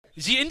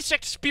The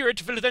insect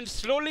spirit will then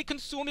slowly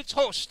consume its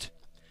host,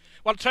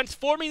 while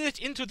transforming it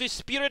into the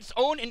spirit's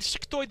own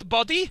insectoid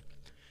body,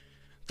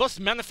 thus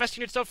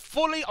manifesting itself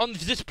fully on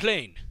this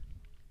plane.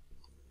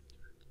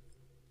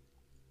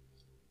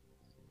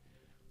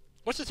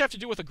 What's this have to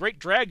do with a great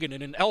dragon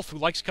and an elf who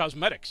likes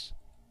cosmetics?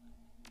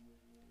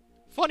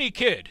 Funny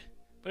kid,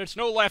 but it's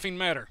no laughing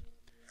matter.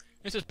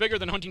 This is bigger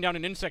than hunting down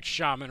an insect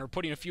shaman or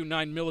putting a few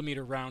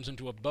 9mm rounds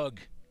into a bug.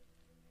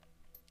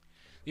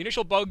 The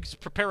initial bugs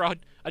prepare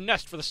a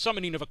nest for the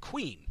summoning of a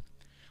queen.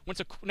 Once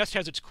a nest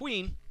has its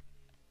queen,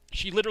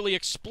 she literally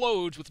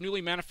explodes with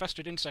newly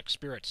manifested insect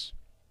spirits.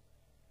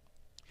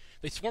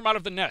 They swarm out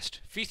of the nest,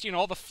 feasting on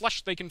all the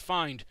flesh they can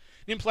find,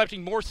 and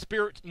implanting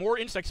more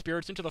insect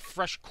spirits into the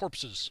fresh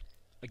corpses.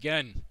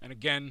 Again, and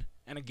again,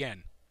 and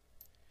again.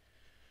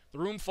 The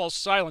room falls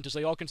silent as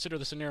they all consider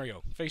the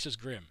scenario, faces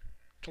grim.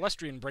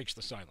 Telestrian breaks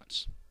the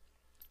silence.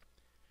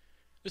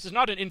 This is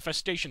not an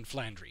infestation,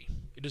 Flandry.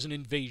 It is an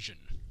invasion.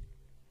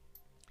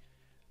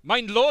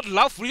 Mein Lord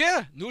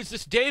Laufrier knew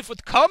this day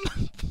would come?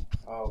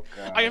 Oh,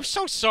 God. I am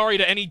so sorry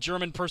to any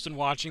German person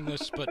watching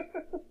this, but...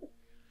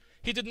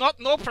 he did not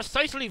know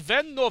precisely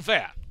when nor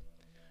where.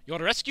 Your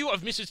rescue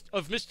of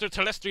Mr.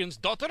 Telestrian's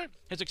daughter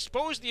has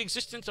exposed the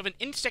existence of an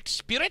insect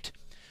spirit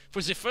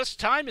for the first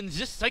time in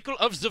this cycle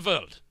of the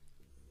world.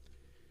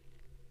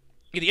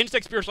 The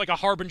insect spirit's like a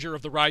harbinger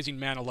of the rising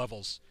mana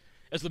levels.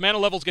 As the mana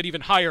levels get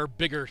even higher,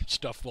 bigger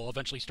stuff will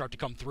eventually start to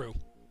come through.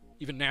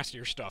 Even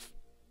nastier stuff.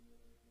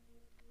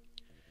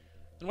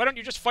 Then why don't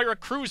you just fire a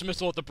cruise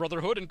missile at the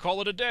Brotherhood and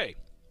call it a day?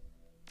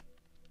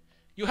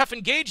 You have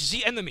engaged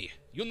the enemy.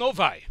 You know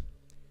why.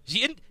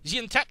 The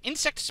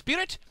insect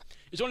spirit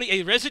is only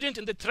a resident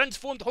in the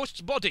transformed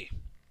host's body.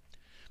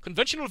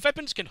 Conventional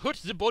weapons can hurt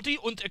the body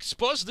and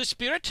expose the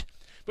spirit,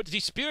 but the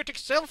spirit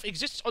itself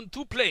exists on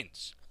two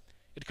planes.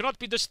 It cannot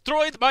be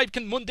destroyed by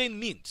mundane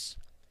means.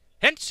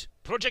 Hence,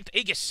 Project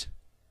Aegis.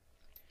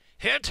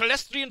 Herr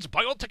Telestrian's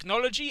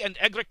biotechnology and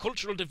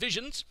agricultural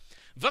divisions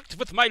worked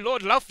with my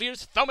Lord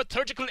Laufrier's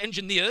thaumaturgical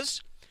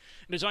engineers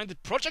and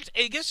designed Project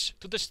Aegis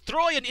to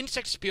destroy an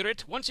insect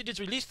spirit once it is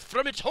released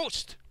from its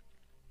host.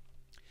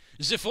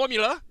 The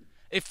formula,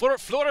 a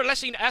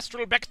fluorescing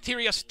astral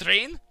bacteria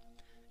strain,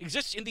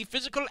 exists in the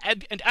physical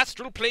and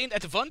astral plane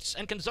at once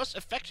and can thus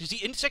affect the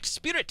insect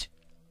spirit.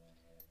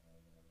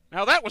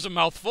 Now that was a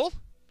mouthful,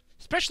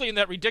 especially in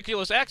that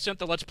ridiculous accent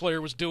the Let's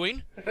Player was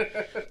doing.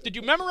 Did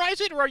you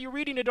memorize it, or are you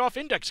reading it off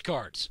index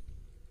cards?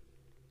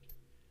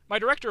 My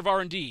director of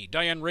R&D,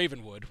 Diane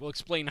Ravenwood, will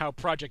explain how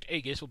Project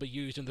Aegis will be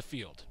used in the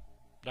field.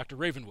 Dr.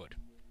 Ravenwood.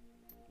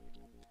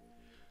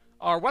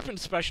 Our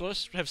weapons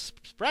specialists have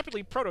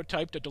rapidly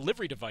prototyped a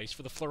delivery device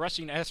for the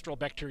fluorescing astral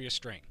bacteria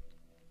strain.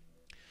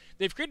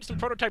 They've created some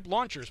prototype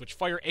launchers which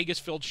fire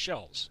Aegis-filled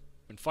shells.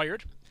 When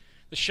fired,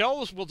 the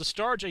shells will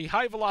discharge a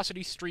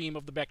high-velocity stream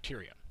of the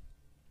bacteria.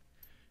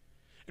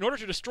 In order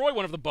to destroy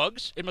one of the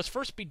bugs, it must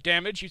first be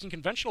damaged using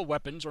conventional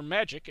weapons or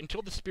magic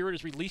until the spirit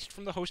is released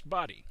from the host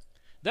body.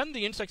 Then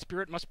the insect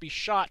spirit must be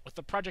shot with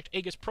the Project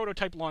Aegis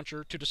prototype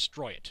launcher to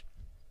destroy it.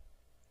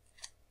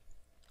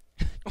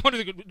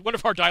 One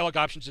of our dialogue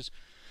options is,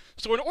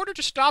 so in order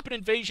to stop an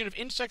invasion of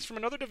insects from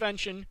another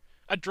dimension,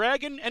 a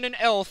dragon and an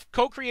elf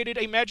co-created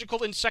a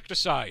magical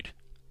insecticide.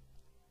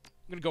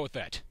 I'm going to go with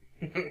that.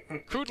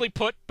 Crudely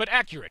put, but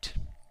accurate.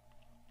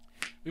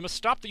 We must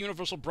stop the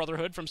Universal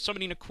Brotherhood from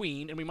summoning a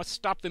queen, and we must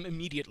stop them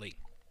immediately.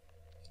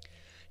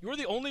 You are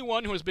the only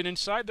one who has been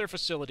inside their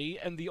facility,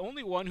 and the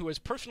only one who has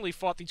personally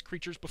fought these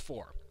creatures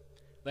before.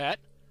 That,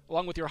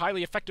 along with your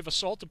highly effective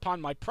assault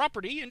upon my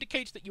property,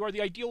 indicates that you are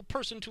the ideal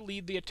person to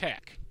lead the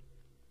attack.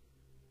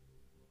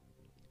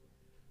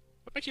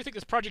 What makes you think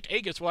this Project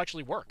Aegis will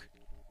actually work?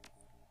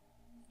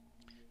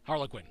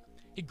 Harlequin.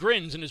 He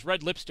grins and his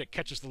red lipstick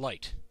catches the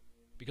light.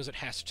 Because it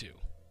has to.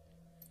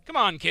 Come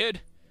on,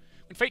 kid.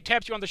 When fate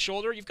taps you on the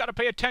shoulder, you've got to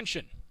pay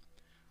attention.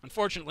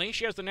 Unfortunately,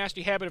 she has the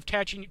nasty habit of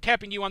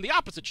tapping you on the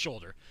opposite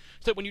shoulder,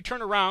 so that when you turn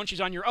around,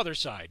 she's on your other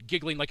side,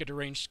 giggling like a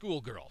deranged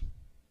schoolgirl.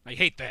 I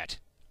hate that.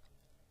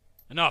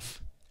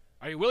 Enough.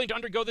 Are you willing to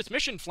undergo this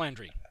mission,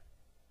 Flandry?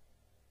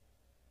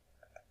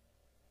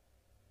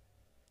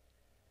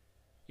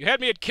 You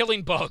had me at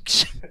killing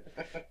bugs.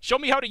 Show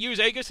me how to use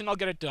Aegis and I'll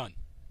get it done.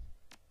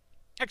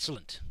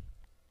 Excellent.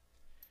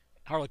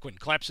 Harlequin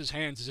claps his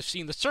hands as if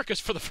seeing the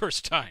circus for the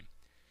first time.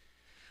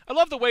 I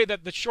love the way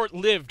that the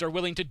short-lived are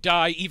willing to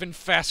die even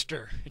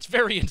faster. It's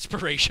very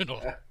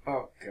inspirational.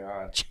 Oh,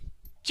 God.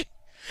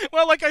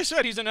 Well, like I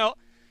said, he's an elf.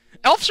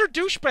 Elves are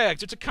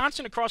douchebags. It's a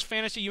constant across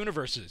fantasy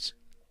universes.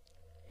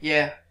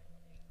 Yeah.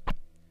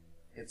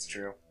 It's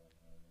true.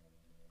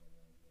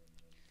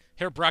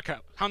 Herr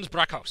Hans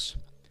Brackhaus.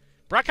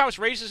 Brackhaus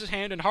raises his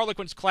hand and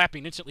Harlequin's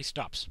clapping instantly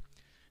stops.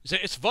 There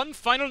is one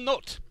final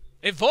note.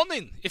 A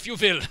warning, if you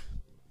will.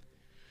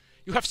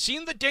 You have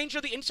seen the danger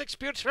the insect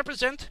spirits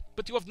represent,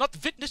 but you have not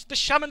witnessed the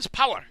shaman's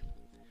power.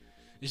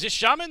 The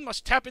shaman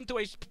must tap into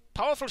a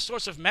powerful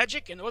source of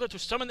magic in order to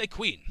summon a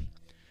queen.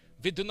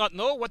 We do not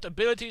know what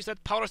abilities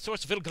that power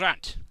source will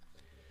grant.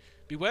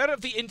 Beware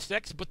of the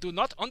insects, but do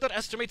not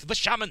underestimate the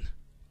shaman.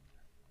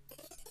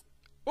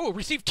 Oh,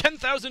 received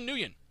 10,000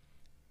 nuyen.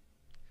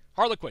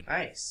 Harlequin.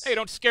 Nice. Hey,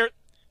 don't scare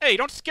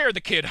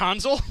the kid,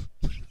 Hansel.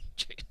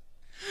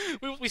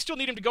 we still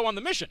need him to go on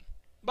the mission.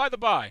 By the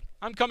by,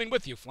 I'm coming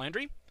with you,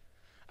 Flandry.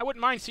 I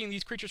wouldn't mind seeing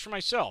these creatures for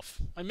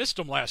myself. I missed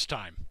them last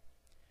time.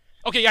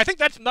 Okay, yeah, I think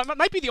that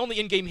might be the only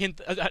in-game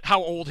hint at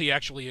how old he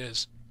actually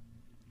is.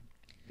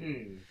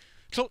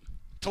 So,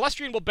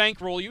 Telestrian will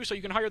bankroll you so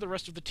you can hire the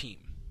rest of the team.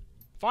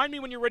 Find me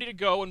when you're ready to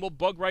go, and we'll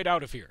bug right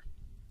out of here.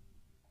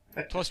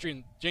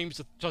 James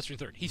the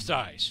Telestrian III. He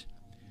sighs.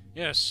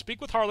 Yes,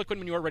 speak with Harlequin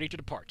when you are ready to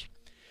depart.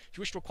 If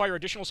you wish to acquire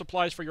additional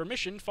supplies for your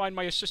mission, find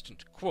my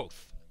assistant,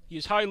 Quoth. He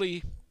is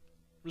highly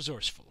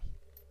resourceful.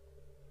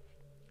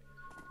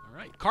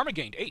 Alright, Karma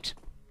gained 8.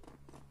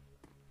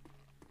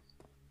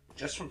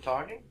 Just from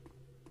talking?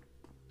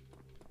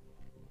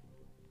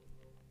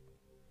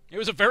 It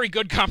was a very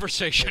good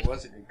conversation. It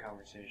was a good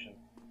conversation.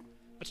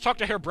 Let's talk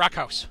to Herr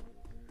Brackhaus.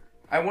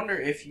 I wonder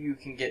if you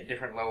can get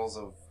different levels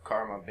of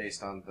karma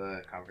based on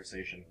the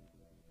conversation.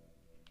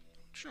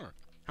 Sure.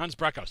 Hans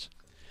Brackhaus.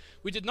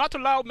 We did not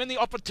allow many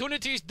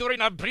opportunities during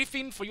our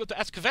briefing for you to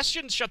ask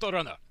questions,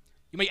 Shadowrunner.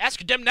 You may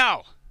ask them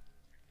now.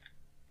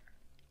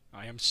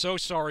 I am so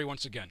sorry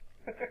once again.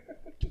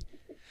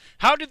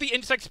 How did the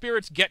insect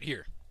spirits get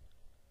here?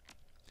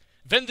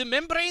 When the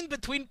membrane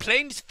between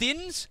planes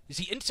thins,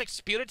 the insect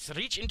spirits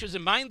reach into the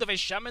mind of a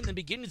shaman and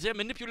begin their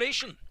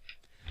manipulation.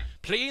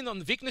 Playing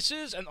on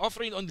weaknesses and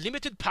offering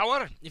unlimited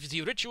power if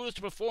the rituals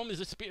to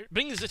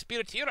bring the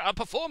spirit here are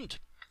performed.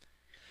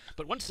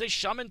 But once the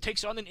shaman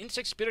takes on an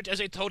insect spirit as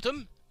a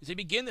totem, they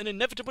begin an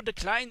inevitable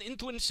decline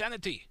into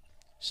insanity,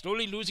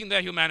 slowly losing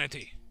their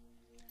humanity.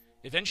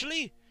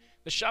 Eventually,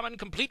 the shaman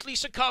completely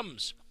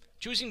succumbs,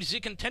 choosing the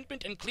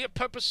contentment and clear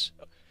purpose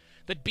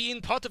that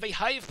being part of a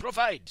hive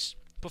provides.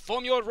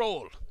 Perform your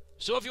role.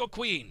 Serve your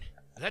queen.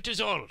 That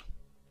is all.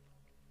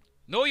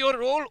 Know your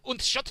role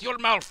and shut your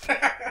mouth.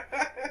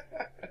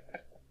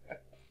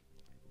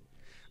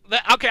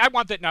 Okay, I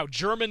want that now.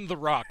 German the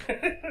Rock.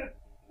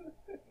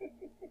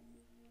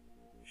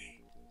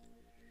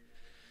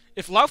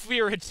 If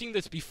Laufwehr had seen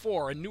this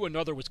before and knew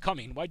another was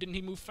coming, why didn't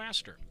he move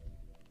faster?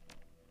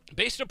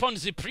 Based upon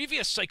the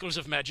previous cycles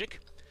of magic,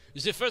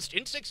 the first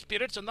insect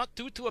spirits are not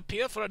due to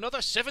appear for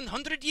another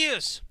 700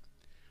 years.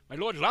 My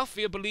Lord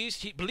Laufwehr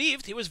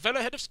believed he was well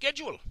ahead of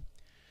schedule.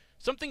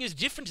 Something is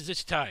different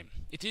this time.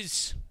 It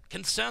is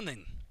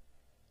concerning.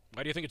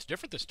 Why do you think it's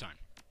different this time?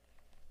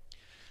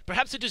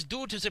 Perhaps it is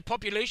due to the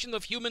population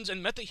of humans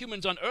and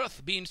metahumans on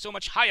Earth being so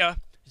much higher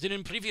than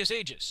in previous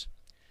ages.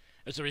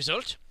 As a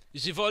result,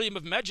 the volume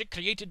of magic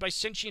created by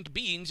sentient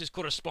beings is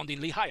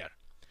correspondingly higher.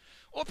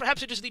 Or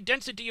perhaps it is the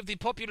density of the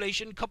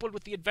population coupled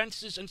with the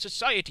advances in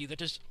society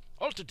that has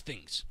altered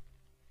things.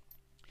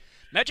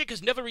 Magic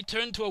has never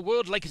returned to a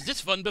world like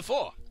this one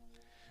before.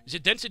 The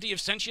density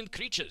of sentient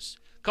creatures,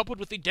 coupled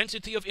with the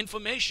density of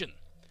information,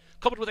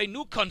 coupled with a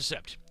new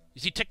concept,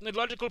 the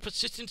technological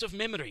persistence of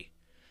memory,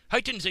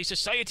 heightens a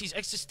society's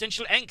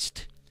existential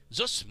angst.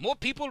 Thus, more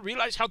people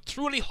realize how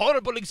truly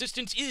horrible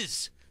existence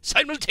is,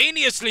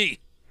 simultaneously.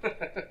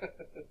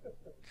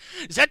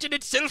 That in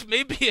itself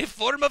may be a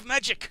form of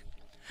magic.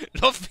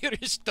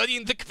 Laufwehr is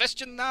studying the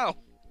question now.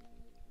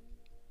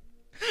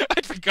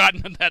 I'd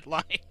forgotten that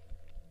line.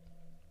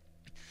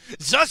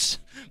 Thus,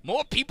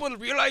 more people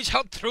realize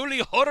how truly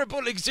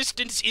horrible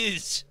existence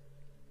is,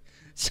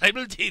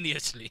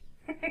 simultaneously.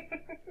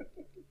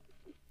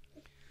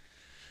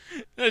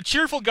 A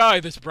cheerful guy,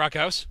 this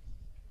Brackhaus.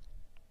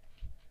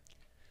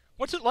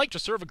 What's it like to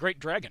serve a great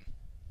dragon?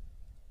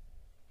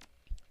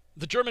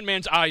 The German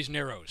man's eyes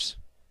narrows.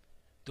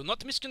 Do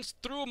not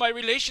misconstrue my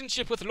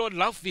relationship with Lord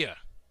Laufwehr.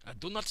 I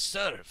do not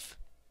serve.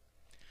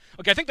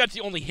 Okay, I think that's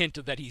the only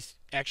hint that he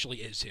actually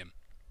is him.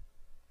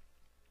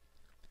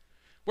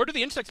 Where do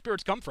the insect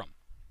spirits come from?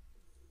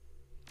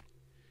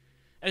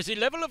 As the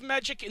level of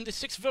magic in the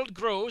sixth world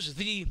grows,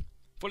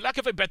 for lack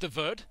of a better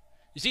word,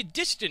 the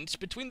distance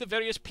between the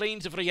various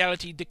planes of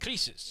reality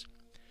decreases.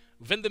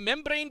 When the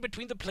membrane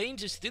between the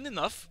planes is thin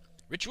enough,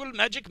 ritual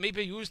magic may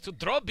be used to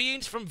draw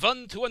beings from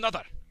one to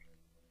another.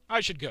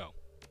 I should go.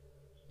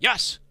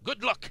 Yes,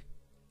 good luck.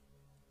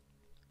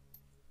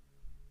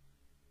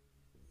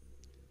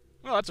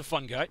 Well, that's a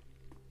fun guy.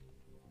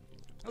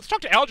 Let's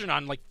talk to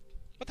Algernon, like,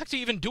 what the heck's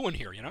he even doing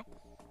here, you know?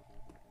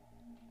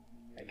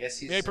 I guess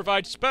he's... They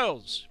provide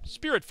spells,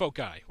 spirit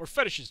foci, or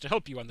fetishes to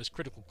help you on this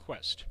critical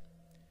quest.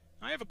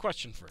 I have a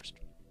question first.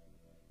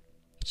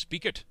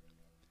 Speak it.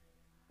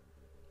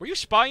 Were you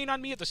spying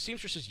on me at the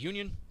Seamstresses'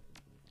 Union?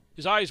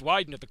 His eyes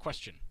widen at the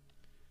question.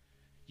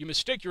 You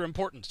mistake your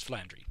importance,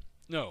 Flandry.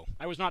 No,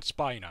 I was not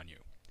spying on you.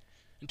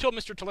 Until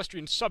Mr.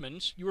 Telestrian's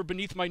summons, you were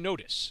beneath my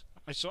notice.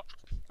 I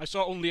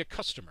saw only a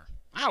customer.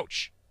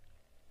 Ouch!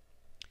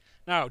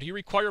 Now, do you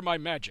require my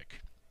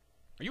magic?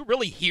 Are you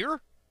really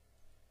here?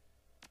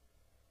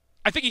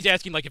 I think he's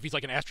asking like if he's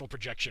like an astral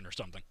projection or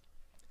something.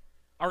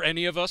 Are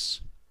any of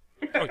us?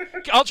 Oh,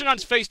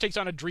 Algernon's face takes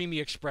on a dreamy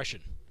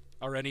expression.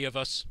 Are any of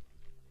us?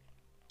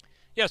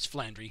 Yes,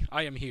 Flandry,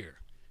 I am here.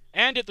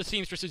 And at the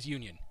Seamstresses'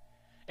 Union.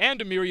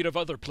 And a myriad of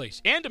other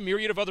places.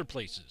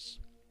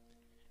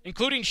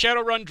 Including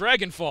Shadowrun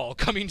Dragonfall,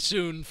 coming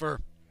soon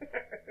for...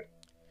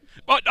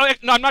 Oh,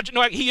 no, I'm not...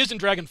 No, he is in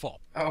Dragonfall.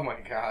 Oh my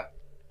god.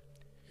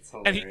 It's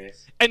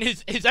hilarious. And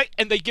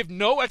they give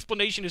no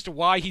explanation as to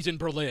why he's in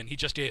Berlin. He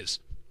just is.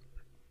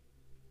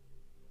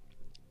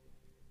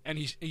 And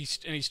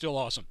he's still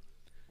awesome.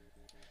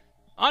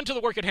 On to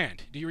the work at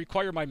hand. Do you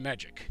require my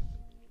magic?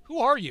 Who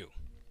are you?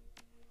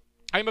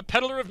 I am a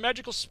peddler of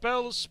magical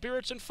spells,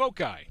 spirits, and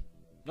foci.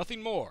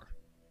 Nothing more.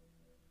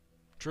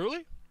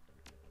 Truly?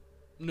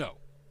 No.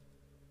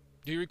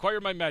 Do you require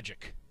my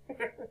magic?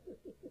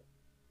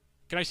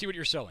 Can I see what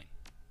you're selling?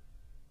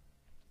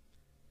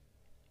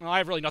 Well, I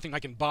have really nothing I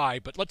can buy,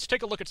 but let's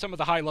take a look at some of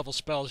the high-level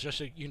spells just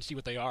so you can see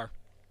what they are.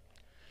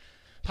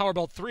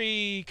 Powerball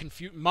 3,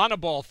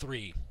 Monoball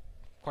 3.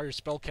 Requires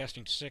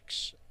spellcasting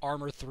 6,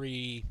 armor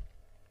 3.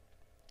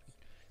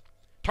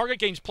 Target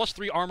gains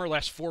 +3 armor,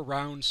 lasts 4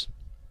 rounds.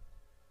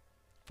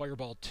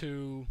 Fireball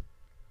 2.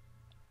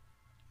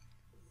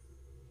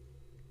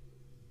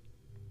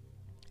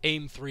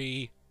 Aim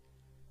 3.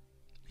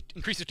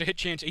 Increases to hit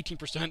chance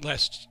 18%,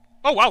 lasts...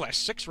 Oh wow,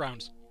 lasts 6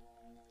 rounds.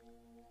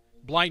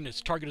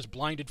 Blindness. Target is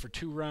blinded for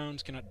 2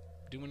 rounds, cannot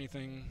do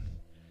anything.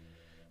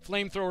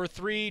 Flamethrower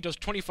 3, does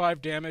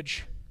 25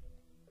 damage.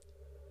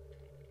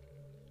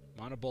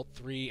 Monobolt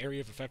 3,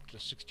 area of effect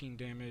does 16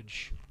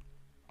 damage.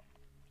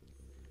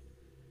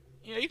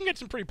 Yeah, you can get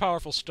some pretty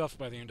powerful stuff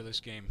by the end of this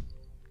game.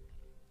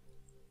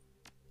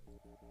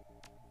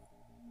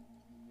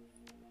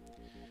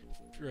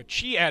 If you're a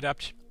Chi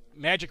Adept,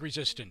 Magic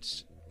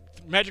Resistance.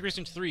 Magic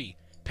Resistance 3,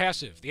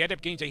 passive. The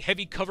Adept gains a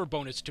heavy cover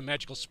bonus to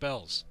magical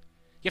spells.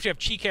 You have to have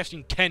Chi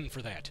casting 10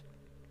 for that.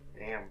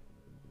 Damn.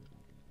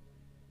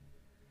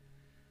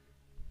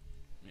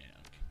 Yeah,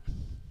 okay.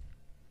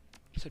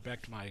 Let's head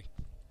back to my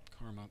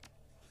karma.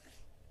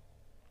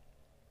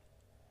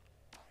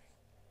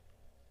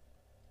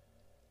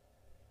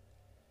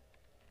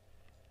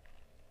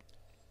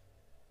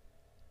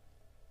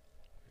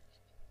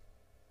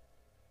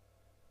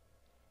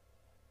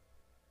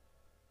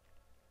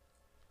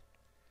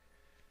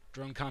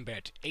 Drone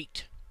combat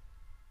 8.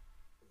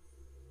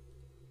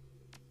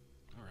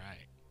 Alright.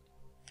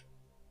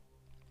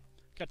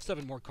 Got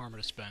 7 more karma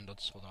to spend.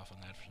 Let's hold off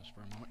on that just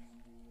for a moment.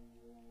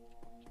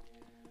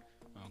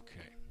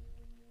 Okay.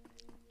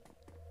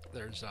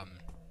 There's,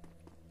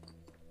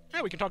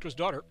 yeah, we can talk to his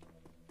daughter.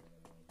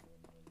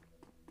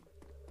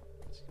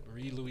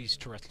 Marie-Louise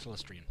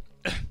Telestrian.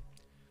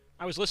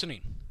 I was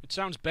listening. It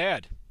sounds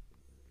bad.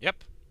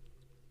 Yep.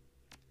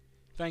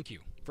 Thank you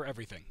for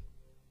everything.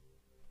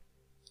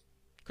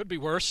 Could be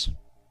worse.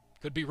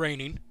 Could be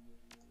raining.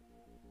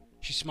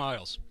 She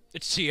smiles.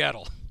 It's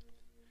Seattle.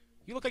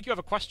 You look like you have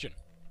a question.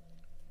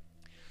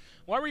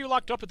 Why were you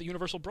locked up at the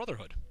Universal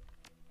Brotherhood?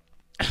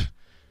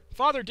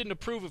 Father didn't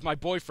approve of my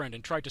boyfriend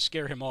and tried to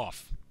scare him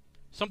off.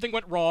 Something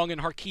went wrong and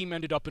Hakeem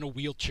ended up in a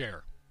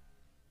wheelchair.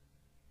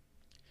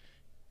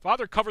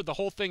 Father covered the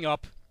whole thing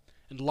up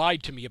and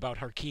lied to me about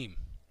Hakeem.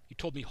 He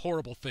told me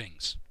horrible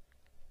things.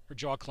 Her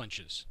jaw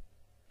clenches.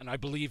 And I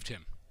believed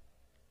him.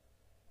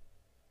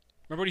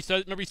 Remember what he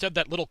said? Remember he said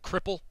that little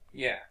cripple?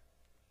 Yeah.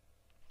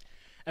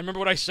 And remember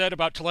what I said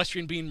about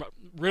Telestrian being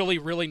really,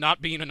 really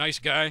not being a nice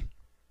guy?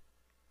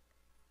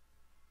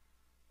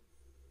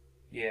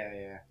 Yeah,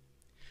 yeah.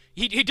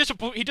 He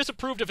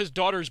disapproved of his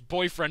daughter's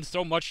boyfriend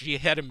so much he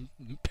had him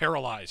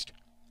paralyzed.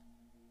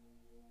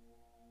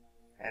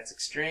 That's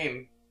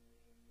extreme.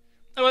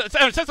 Well, it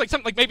sounds like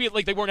something like maybe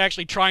like they weren't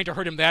actually trying to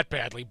hurt him that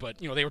badly,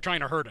 but you know they were trying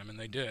to hurt him and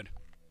they did.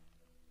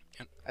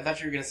 And I thought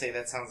you were gonna say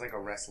that sounds like a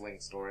wrestling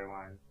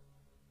storyline.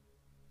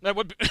 that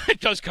would be, it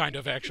does kind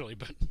of actually,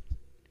 but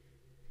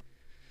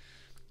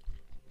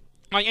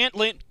my Aunt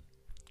Lynn,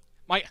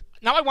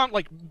 now I want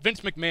like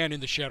Vince McMahon in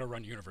the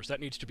Shadowrun universe. That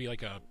needs to be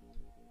like a.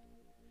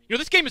 You know,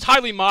 this game is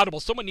highly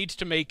moddable. Someone needs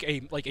to make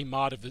a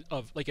mod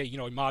of like a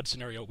a mod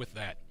scenario with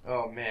that.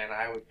 Oh man,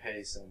 I would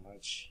pay so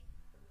much.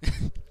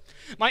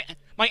 My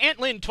Aunt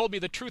Lynn told me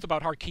the truth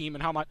about Hakeem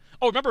and how my...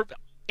 Oh, remember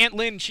Aunt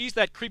Lynn? She's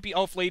that creepy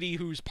elf lady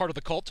who's part of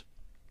the cult.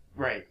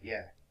 Right,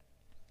 yeah.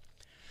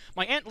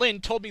 My Aunt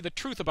Lynn told me the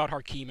truth about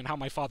Hakeem and how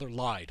my father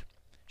lied.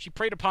 She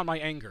preyed upon my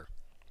anger.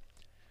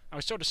 I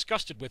was so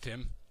disgusted with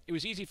him, it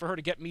was easy for her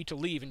to get me to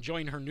leave and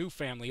join her new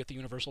family at the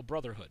Universal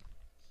Brotherhood.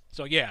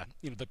 So yeah,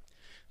 the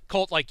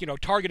cult, like,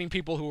 targeting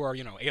people who are,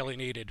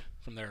 alienated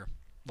from their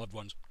loved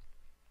ones.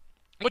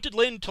 What did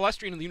Lynn,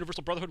 Telestrian, and the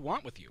Universal Brotherhood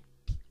want with you?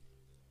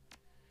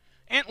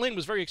 Aunt Lynn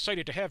was very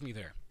excited to have me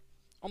there.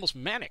 Almost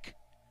manic.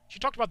 She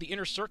talked about the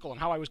inner circle and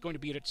how I was going to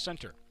be at its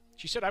center.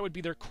 She said I would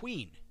be their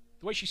queen.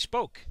 The way she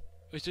spoke,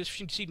 it was as if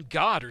she'd seen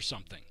God or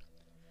something.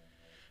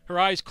 Her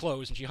eyes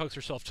close and she hugs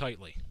herself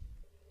tightly.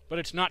 But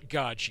it's not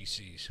God she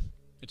sees.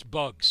 It's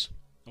bugs.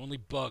 Only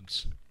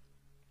bugs.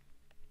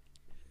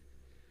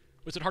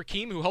 Was it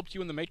Hakeem who helped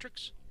you in the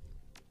Matrix?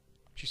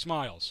 She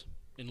smiles.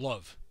 In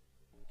love.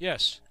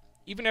 Yes.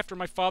 Even after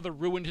my father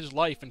ruined his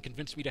life and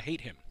convinced me to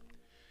hate him.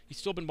 He's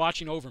still been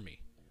watching over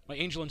me. My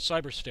angel in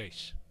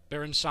cyberspace,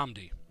 Baron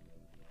Samdi.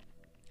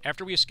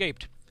 After we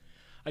escaped,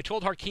 I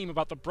told Hakeem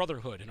about the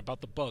Brotherhood and about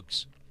the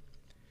bugs.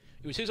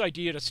 It was his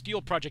idea to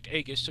steal Project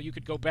Aegis so you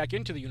could go back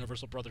into the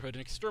Universal Brotherhood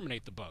and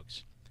exterminate the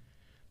bugs.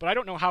 But I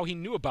don't know how he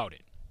knew about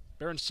it.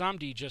 Baron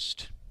Samedi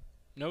just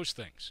knows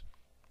things.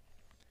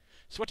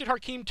 So what did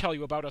Hakim tell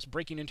you about us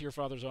breaking into your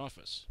father's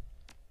office?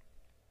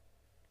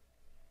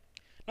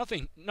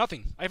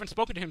 Nothing. I haven't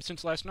spoken to him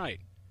since last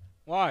night.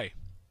 Why?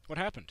 What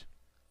happened?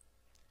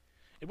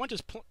 It went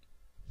as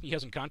He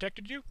hasn't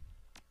contacted you?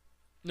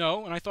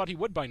 No, and I thought he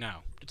would by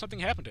now. Did something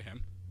happen to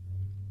him?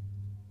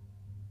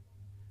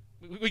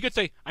 We could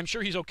say, I'm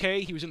sure he's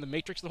okay, he was in the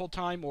Matrix the whole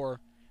time, or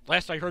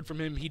last I heard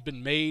from him, he'd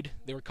been made,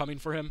 they were coming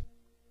for him.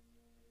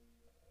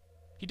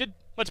 He did,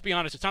 let's be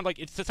honest, it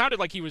sounded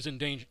like he was in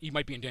danger, he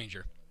might be in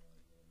danger.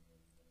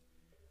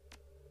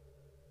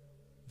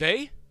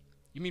 They?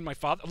 You mean my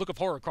father? A look of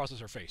horror crosses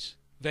her face.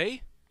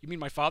 They? You mean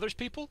my father's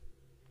people?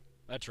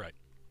 That's right.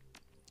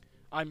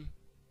 I'm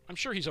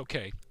sure he's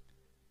okay.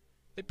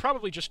 They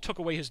probably just took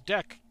away his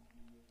deck.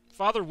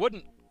 Father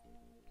wouldn't...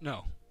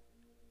 No.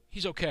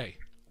 He's okay.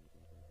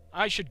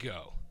 I should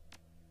go.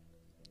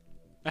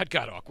 That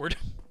got awkward.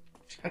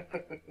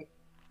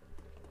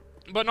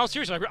 But no,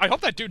 seriously, I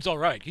hope that dude's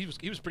alright. He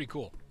was pretty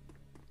cool.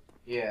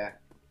 Yeah.